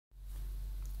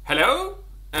Hello,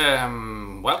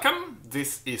 welcome.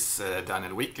 This is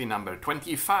Daniel Weekly number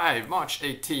 25, March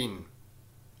 18,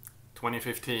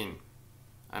 2015.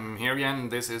 I'm here again.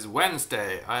 This is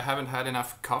Wednesday. I haven't had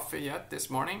enough coffee yet this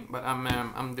morning, but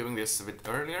I'm doing this a bit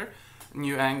earlier.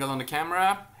 New angle on the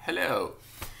camera. Hello.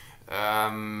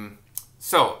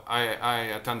 So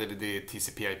I attended the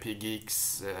TCP/IP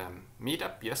Geeks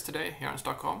meetup yesterday here in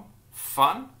Stockholm.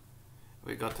 Fun.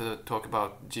 We got to talk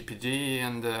about GPG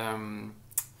and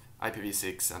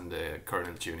IPv6 and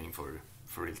kernel tuning for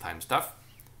real-time stuff.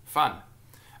 Fun.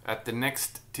 At the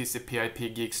next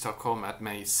TCP/IP Geek Stockholm at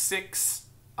May 6,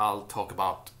 I'll talk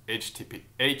about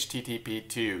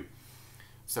HTTP2.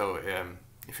 So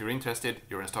if you're interested,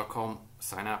 you're in Stockholm,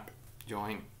 sign up,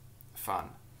 join,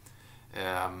 fun.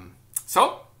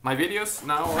 So my videos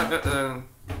now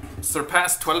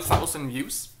surpassed 12,000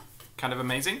 views. Kind of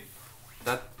amazing.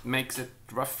 That makes it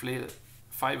roughly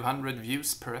 500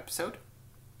 views per episode.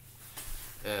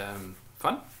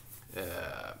 Fun.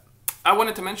 I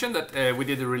wanted to mention that we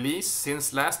did a release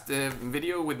since last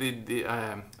video.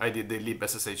 I did the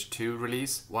libSSH2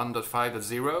 release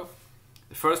 1.5.0,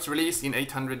 the first release in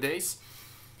 800 days.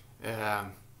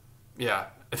 Yeah,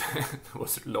 it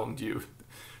was long due.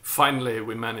 Finally,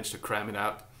 we managed to cram it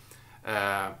out.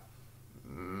 I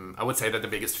would say that the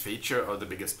biggest feature or the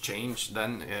biggest change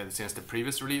then since the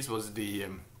previous release was the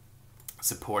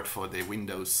support for the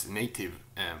Windows native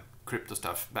crypto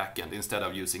stuff backend. Instead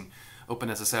of using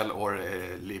OpenSSL or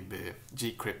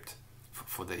libgcrypt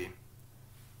for the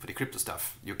crypto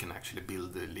stuff, you can actually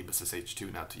build the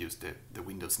libSSH2 now to use the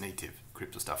Windows native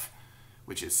crypto stuff,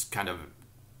 which is kind of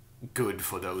good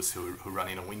for those who run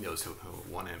it on Windows who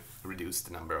want to reduce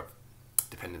the number of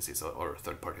dependencies or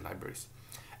third-party libraries.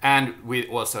 And we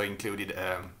also included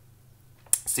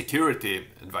security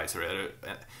advisory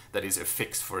that is a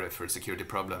fix for a security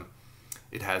problem.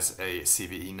 It has a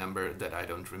CVE number that I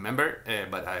don't remember,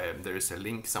 but there is a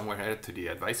link somewhere here to the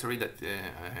advisory that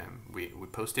we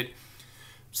posted.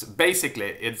 So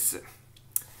basically, it's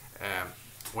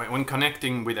when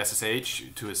connecting with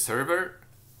SSH to a server,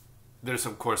 there's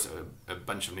of course a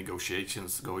bunch of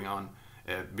negotiations going on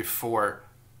before.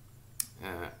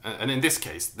 And in this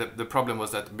case, the problem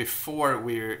was that before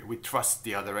we trust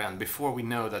the other end, before we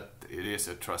know that it is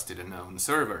a trusted and known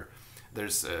server,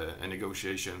 there's a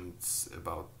negotiations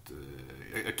about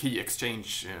a key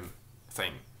exchange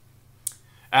thing.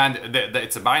 And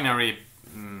it's a binary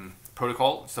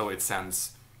protocol, so it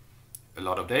sends a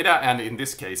lot of data, and in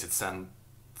this case it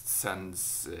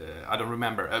sends I don't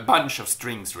remember, a bunch of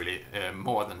strings really,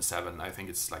 more than 7. I think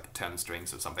it's like 10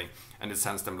 strings or something, and it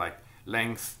sends them like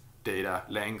length, data,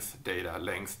 length, data,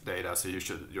 length, data. So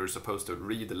you're supposed to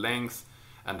read the length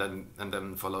and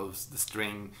then follows the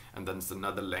string, and then it's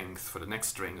another length for the next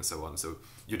string and so on. So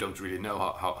you don't really know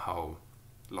how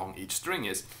long each string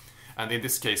is. And in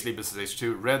this case,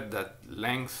 libSSH2 read that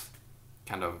length,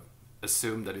 kind of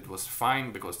assumed that it was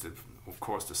fine because of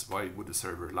course why would the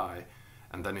server lie?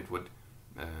 And then it would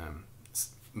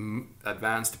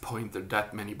advance the pointer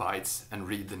that many bytes and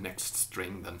read the next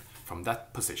string then from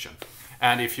that position.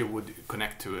 And if you would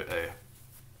connect to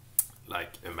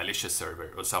a malicious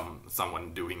server or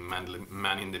someone doing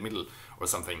man in the middle or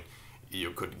something,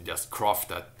 you could just craft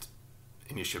that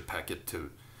initial packet to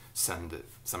send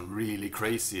some really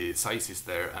crazy sizes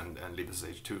there, and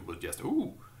libSSH2 will just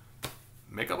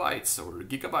megabytes or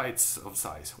gigabytes of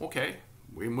size. Okay,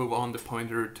 we move on the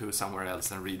pointer to somewhere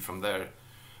else and read from there,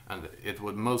 and it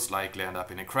would most likely end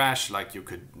up in a crash, like you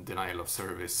could denial of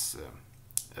service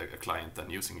a client than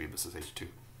using libSSH2,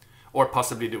 or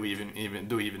possibly do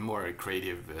even more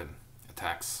creative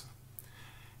attacks.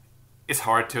 It's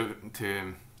hard to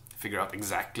figure out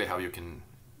exactly how you can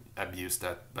abuse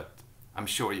that, but I'm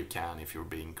sure you can if you're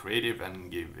being creative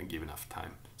and give enough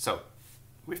time. So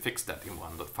we fixed that in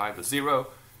 1.5.0.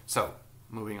 So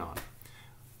moving on.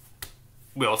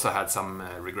 We also had some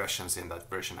regressions in that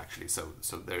version actually. So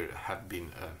there have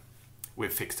been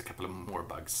we've fixed a couple of more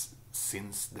bugs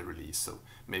since the release. So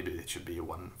maybe it should be a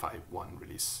 1.5.1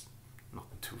 release,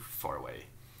 not too far away.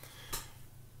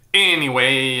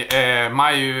 Anyway,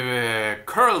 my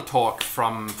curl talk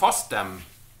from FOSDEM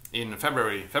in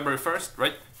February 1st,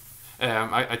 right?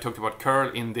 I talked about curl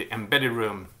in the embedded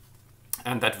room,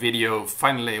 and that video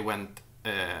finally went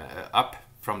up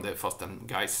from the FOSDEM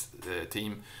guys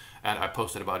team, and I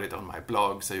posted about it on my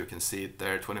blog, so you can see it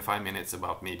there. 25 minutes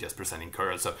about me just presenting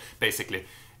curl. So basically,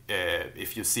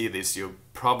 if you see this, you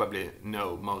probably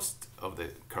know most of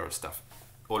the curl stuff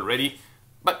already,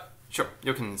 but sure,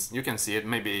 you can see it.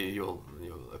 Maybe you'll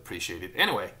appreciate it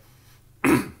anyway.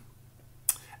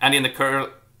 And in the curl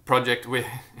project,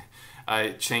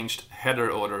 I changed header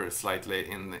order slightly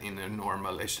in the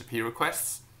normal HTTP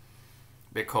requests,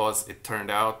 because it turned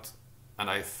out, and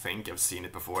I think I've seen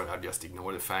it before, I just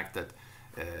ignore the fact that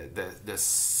the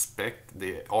spec,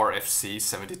 the RFC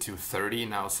 7230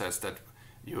 now says that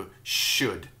you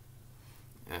should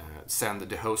send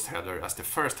the host header as the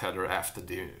first header after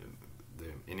the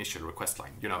initial request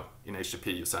line. You know, in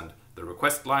HTTP you send the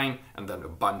request line and then a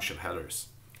bunch of headers,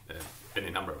 any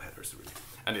number of headers really.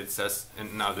 And it says,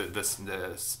 and now the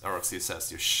RFC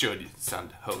says you should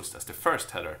send host as the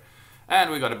first header.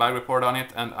 And we got a bug report on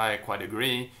it, and I quite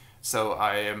agree. So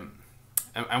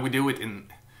and we do it in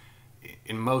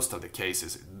most of the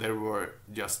cases. There were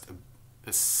just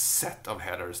a set of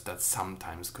headers that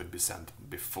sometimes could be sent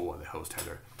before the host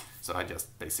header. So I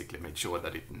just basically made sure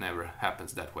that it never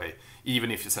happens that way. Even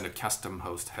if you send a custom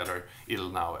host header, it'll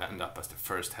now end up as the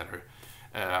first header.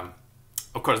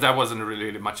 Of course, that wasn't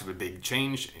really much of a big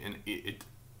change. And it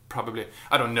probably,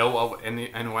 I don't know of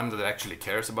anyone that actually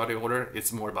cares about the order.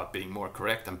 It's more about being more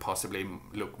correct and possibly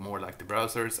look more like the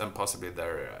browsers, and possibly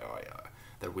there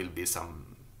will be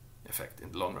some effect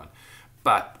in the long run.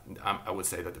 But I would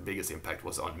say that the biggest impact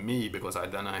was on me, because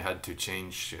then I had to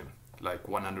change like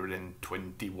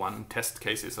 121 test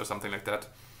cases or something like that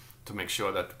to make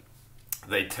sure that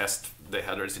they test the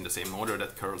headers in the same order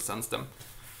that curl sends them.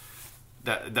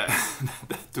 That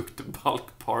took the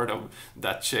bulk part of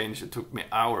that change. It took me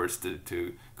hours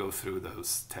to go through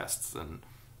those tests and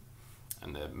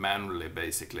manually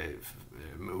basically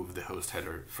move the host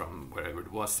header from wherever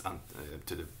it was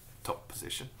to the top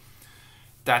position.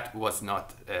 That was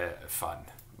not fun.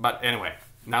 But anyway,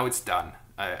 now it's done.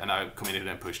 And I committed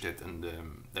and pushed it, and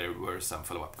there were some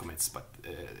follow-up commits, but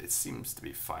it seems to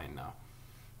be fine now.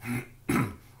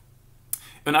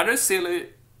 Another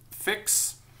silly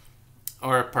fix,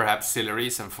 or perhaps silly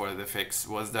reason for the fix,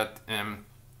 was that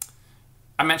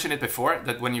I mentioned it before,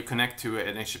 that when you connect to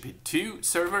an HTTP2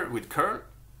 server with curl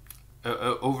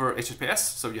over HTTPS,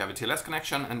 so you have a TLS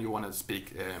connection and you want to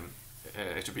speak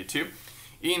HTTP2,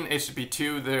 in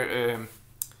HTTP2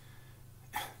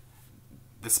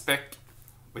 the spec,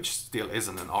 which still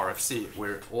isn't an RFC,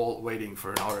 we're all waiting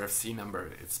for an RFC number.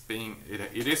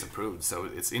 It is approved, so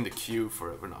it's in the queue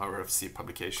for an RFC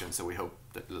publication, so we hope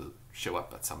that it'll show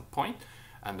up at some point.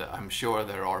 And I'm sure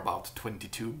there are about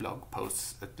 22 blog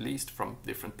posts at least from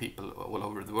different people all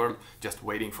over the world just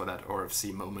waiting for that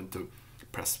RFC moment to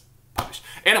press publish.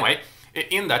 Anyway,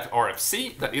 in that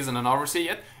RFC, that isn't an RFC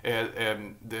yet,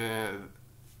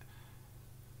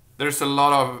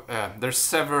 there's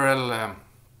several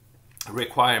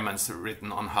requirements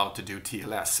written on how to do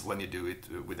TLS when you do it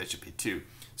with HTTP2.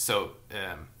 So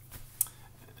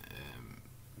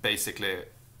basically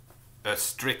a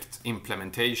strict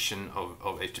implementation of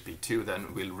HTTP2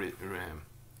 then will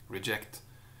reject,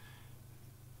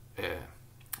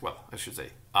 well, I should say,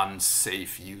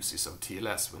 unsafe uses of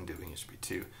TLS when doing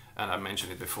HTTP2. And I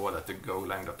mentioned it before that the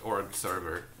golang.org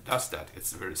server does that.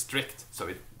 It's very strict, so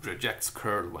it rejects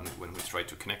curl when we try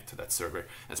to connect to that server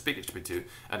and speak HTTP2,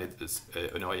 and it is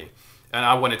annoying. And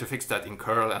I wanted to fix that in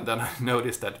curl, and then I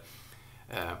noticed that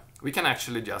we can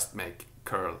actually just make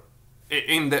curl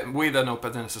with an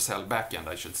OpenSSL backend,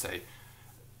 I should say.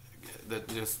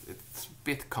 It's a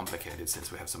bit complicated since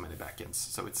we have so many backends,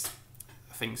 so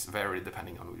things vary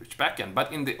depending on which backend.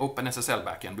 But in the OpenSSL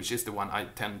backend, which is the one I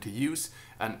tend to use,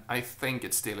 and I think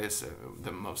it still is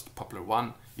the most popular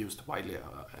one used widely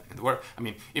in the world. I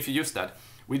mean, if you use that,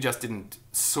 we just didn't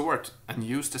sort and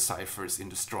use the ciphers in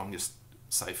the strongest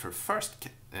cipher first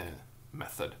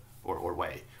method or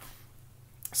way.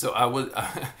 So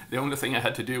the only thing I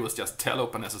had to do was just tell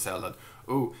OpenSSL that,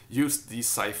 oh, use these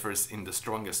ciphers in the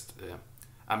strongest,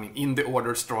 in the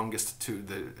order strongest to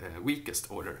the weakest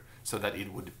order, so that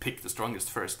it would pick the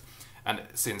strongest first. And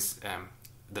since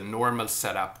the normal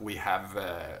setup, we have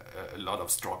a lot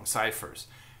of strong ciphers,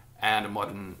 and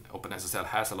modern OpenSSL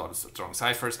has a lot of strong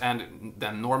ciphers, and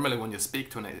then normally when you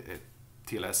speak to an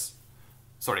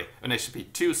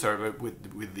HTTP2 server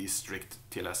with these strict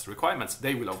TLS requirements,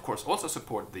 they will of course also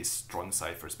support these strong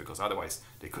ciphers, because otherwise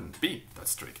they couldn't be that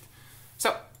strict.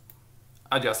 So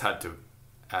I just had to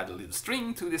add a little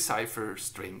string to the cipher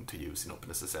string to use in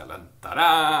OpenSSL, and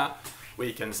ta-da!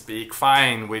 We can speak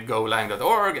fine with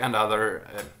golang.org and other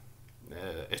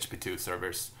HTTP2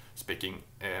 servers speaking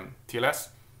TLS.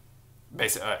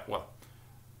 Well,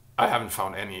 I haven't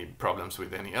found any problems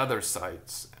with any other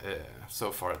sites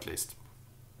so far, at least.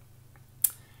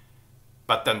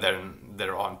 But then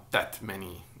there aren't that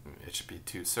many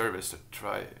HTTP2 servers to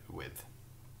try with.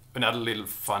 Another little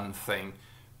fun thing,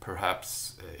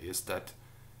 perhaps, is that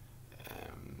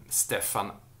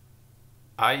Stefan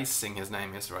Icing, his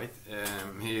name is, right?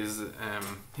 He's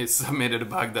submitted a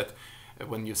bug that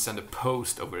when you send a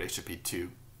post over HTTP2,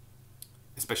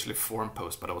 especially form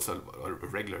post, but also a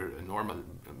regular, normal,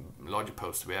 larger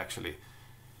post, we actually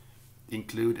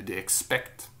include the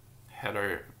expect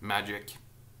header magic,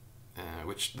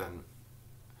 which then,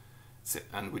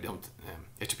 and we don't,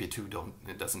 HTTP2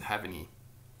 it doesn't have any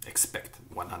expect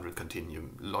 100 continue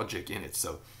logic in it,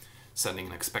 so sending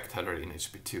an expect header in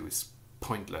HTTP2 is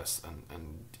pointless,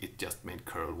 and it just made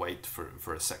curl wait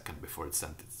for a second before it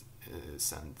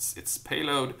sends its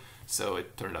payload, so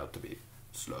it turned out to be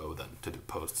slow then to do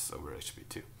posts over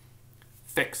HTTP2.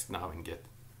 Fixed now in Git.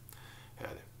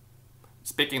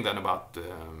 Speaking then about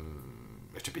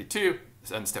HTTP2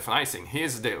 and Stefan Icing,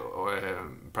 he's the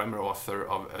primary author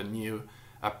of a new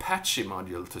Apache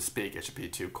module to speak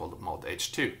HTTP2 called mod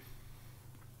H2.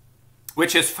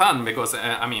 Which is fun because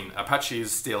I mean Apache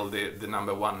is still the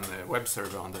 #1 web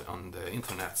server on the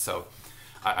internet, so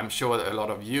I'm sure that a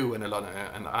lot of you and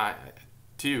and I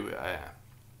too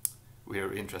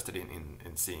we're interested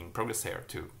in seeing progress here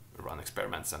to run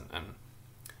experiments and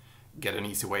get an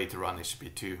easy way to run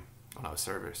HTTP2 on our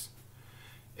servers.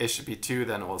 HTTP2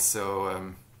 then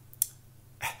also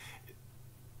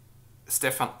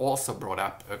Stefan also brought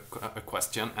up a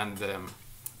question, and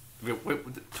we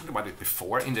talked about it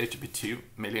before in the HTTP2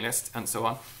 mailing list and so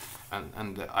on,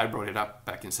 and I brought it up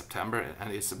back in September,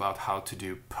 and it's about how to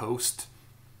do post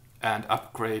and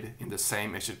upgrade in the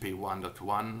same HTTP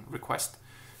 1.1 request.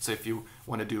 So if you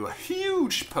want to do a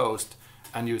huge post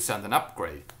and you send an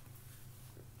upgrade,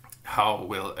 how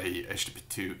will a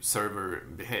HTTP2 server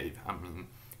behave? I mean,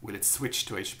 will it switch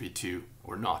to HTTP2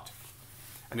 or not?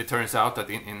 And it turns out that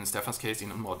in Stefan's case,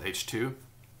 in mod H2,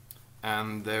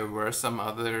 and there were some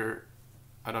other,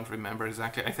 I don't remember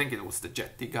exactly, I think it was the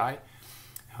Jetty guy,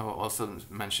 who also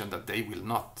mentioned that they will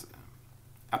not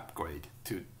upgrade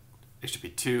to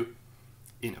HTTP2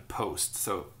 in a post.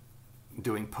 So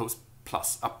doing post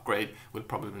plus upgrade will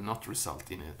probably not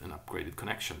result in an upgraded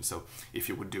connection. So if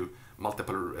you would do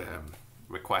multiple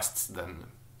requests, then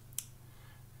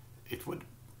it would,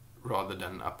 rather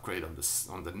than upgrade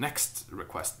on the next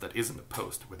request that isn't a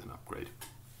post with an upgrade.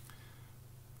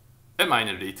 A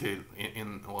minor detail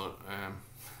in all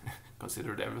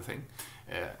considered everything,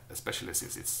 especially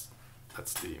since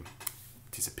that's the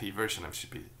TCP version of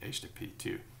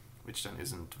HTTP2, which then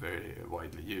isn't very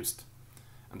widely used.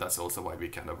 And that's also why we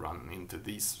kind of run into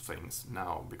these things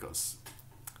now, because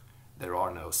there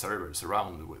are no servers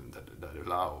around that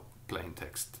allow plain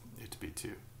text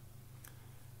HTTP2.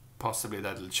 Possibly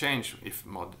that'll change if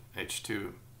mod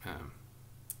H2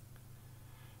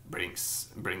 brings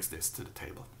this to the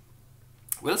table.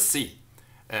 We'll see.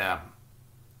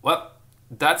 Well,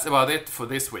 that's about it for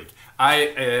this week.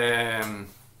 Today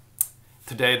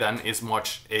then is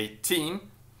March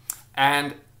 18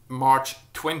 and March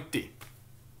 20.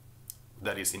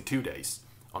 That is in 2 days,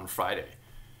 on Friday.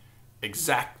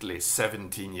 Exactly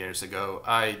 17 years ago,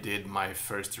 I did my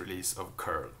first release of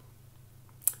curl.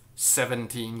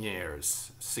 17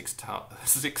 years,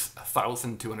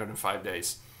 6,205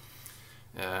 days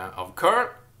of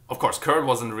curl. Of course, curl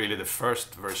wasn't really the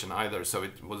first version either, so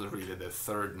it wasn't really the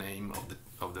third name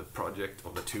of the project,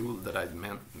 of the tool that I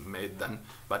made then,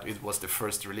 but it was the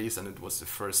first release and it was the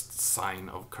first sign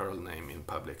of curl name in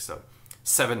public. So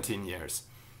 17 years.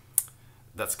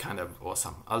 That's kind of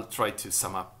awesome. I'll try to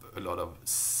sum up a lot of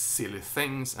silly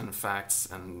things and facts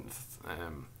and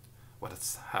what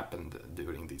has happened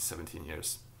during these 17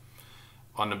 years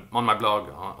on my blog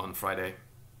on Friday.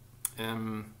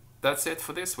 That's it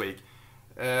for this week.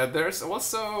 There's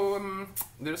also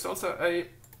a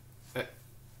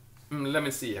let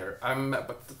me see here. I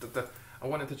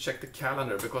wanted to check the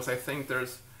calendar because I think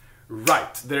there's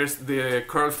the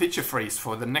curl feature freeze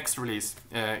for the next release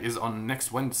is on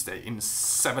next Wednesday in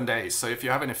 7 days. So if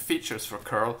you have any features for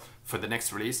curl for the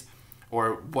next release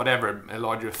or whatever, a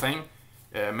larger thing,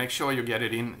 make sure you get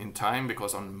it in time,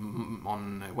 because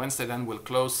on Wednesday then we'll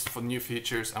close for new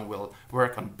features and we'll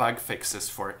work on bug fixes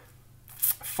for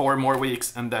 4 more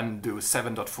weeks and then do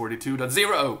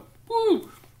 7.42.0. Woo!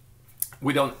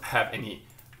 We don't have any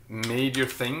major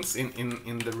things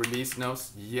in the release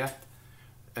notes yet.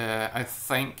 I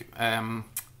think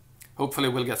hopefully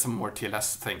we'll get some more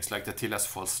TLS things, like the TLS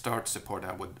false start support.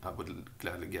 I would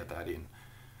gladly get that in.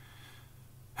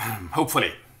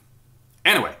 Hopefully.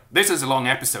 Anyway, this is a long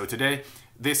episode today.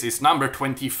 This is number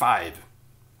 25.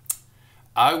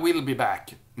 I will be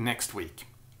back next week,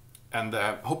 and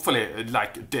hopefully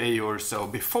like a day or so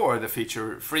before the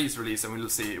feature freeze release, and we'll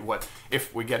see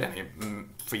if we get any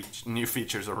new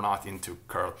features or not into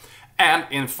curl. And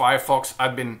in Firefox,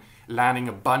 I've been landing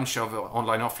a bunch of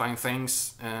online-offline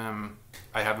things.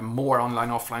 I have more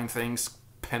online-offline things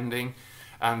pending,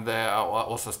 and I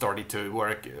also started to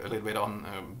work a little bit on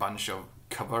a bunch of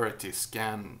coverity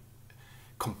scan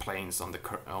complaints on the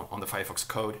Firefox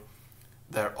code.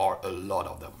 There are a lot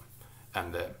of them,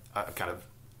 and I kind of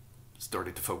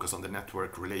started to focus on the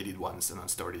network-related ones, and I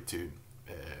started to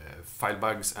file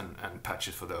bugs and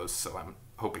patches for those. So I'm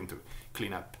hoping to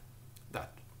clean up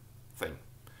that thing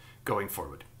going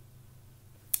forward.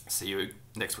 See you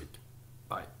next week.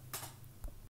 Bye.